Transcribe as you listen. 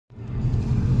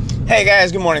Hey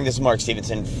guys, good morning. This is Mark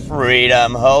Stevenson,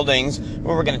 Freedom Holdings,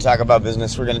 where we're going to talk about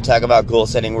business, we're going to talk about goal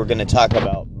setting, we're going to talk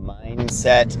about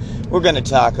mindset, we're going to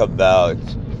talk about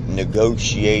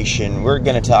negotiation, we're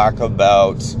going to talk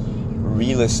about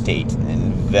real estate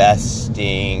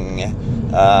investing.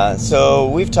 So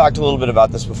we've talked a little bit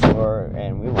about this before,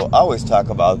 and we will always talk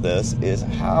about this, is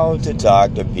how to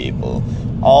talk to people.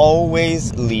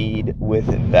 Always lead with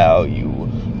value.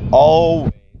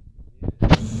 Always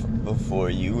before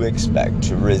you expect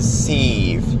to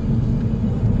receive.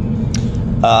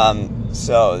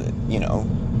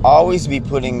 Always be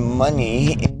putting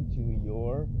money into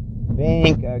your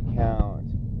bank account,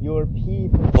 your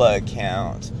people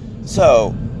account.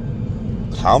 So,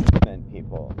 compliment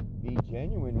people. Be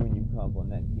genuine when you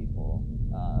compliment people.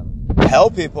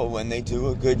 Help people when they do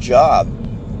a good job.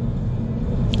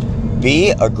 Be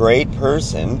a great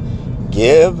person.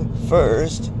 Give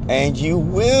first, and you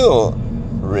will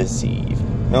receive.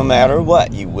 No matter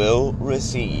what, you will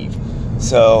receive.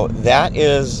 So that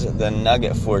is the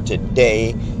nugget for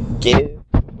today. Give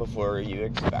before you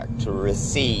expect to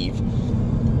receive.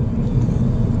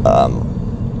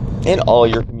 In all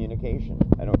your communication.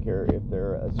 I don't care if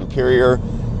they're a superior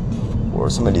or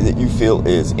somebody that you feel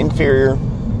is inferior.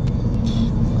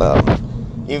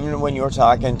 Even when you're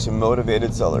talking to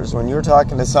motivated sellers, when you're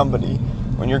talking to somebody,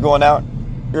 when you're going out,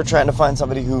 you're trying to find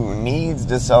somebody who needs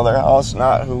to sell their house,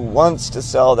 not who wants to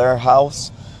sell their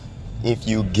house. If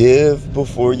you give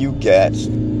before you get,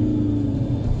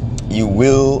 you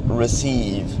will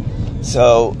receive.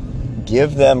 So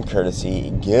give them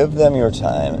courtesy, give them your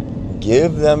time,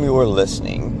 give them your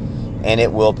listening, and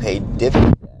it will pay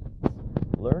dividends.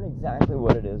 Learn exactly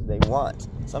what it is they want.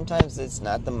 Sometimes it's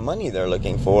not the money they're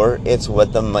looking for, it's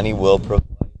what the money will provide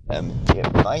them.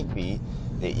 It might be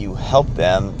that you help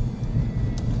them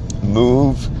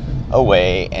move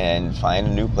away and find a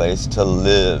new place to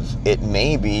live. It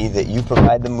may be that you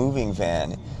provide the moving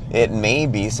van. It may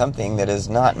be something that is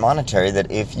not monetary,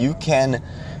 that if you can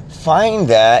find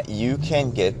that, you can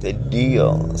get the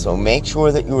deal. So make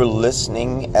sure that you're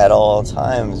listening at all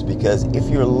times, because if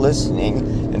you're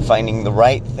listening and finding the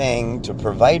right thing to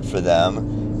provide for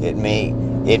them, it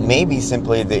may be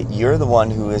simply that you're the one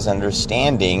who is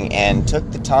understanding and took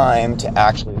the time to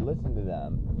actually listen to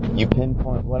them. You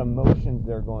pinpoint what emotions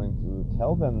they're going through.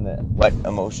 Tell them that what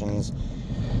emotions,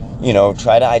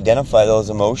 try to identify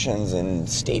those emotions and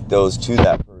state those to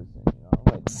that person.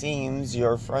 It seems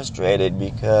you're frustrated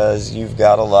because you've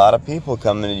got a lot of people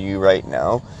coming to you right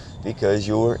now because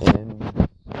you're in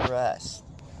stress.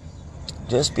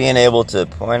 Just being able to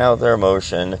point out their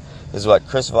emotion is what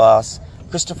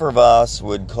Christopher Voss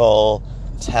would call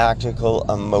tactical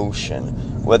emotion.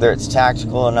 Whether it's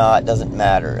tactical or not doesn't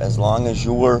matter. As long as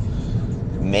you're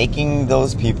making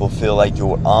those people feel like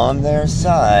you're on their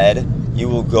side, you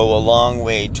will go a long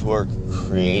way toward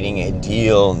creating a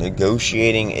deal,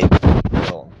 negotiating a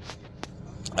deal.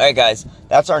 Alright guys,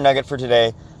 that's our nugget for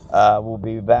today. We'll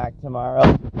be back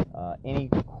tomorrow. Any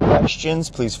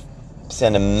questions, please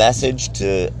send a message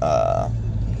to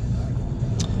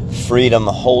Freedom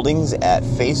Holdings at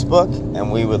Facebook,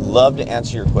 and we would love to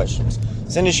answer your questions.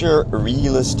 Send us your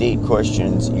real estate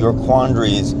questions, your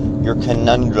quandaries, your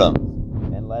conundrums,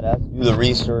 and let us do the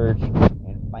research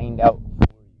and find out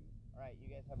for you. All right, you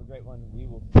guys have a great one. We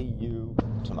will see you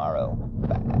tomorrow.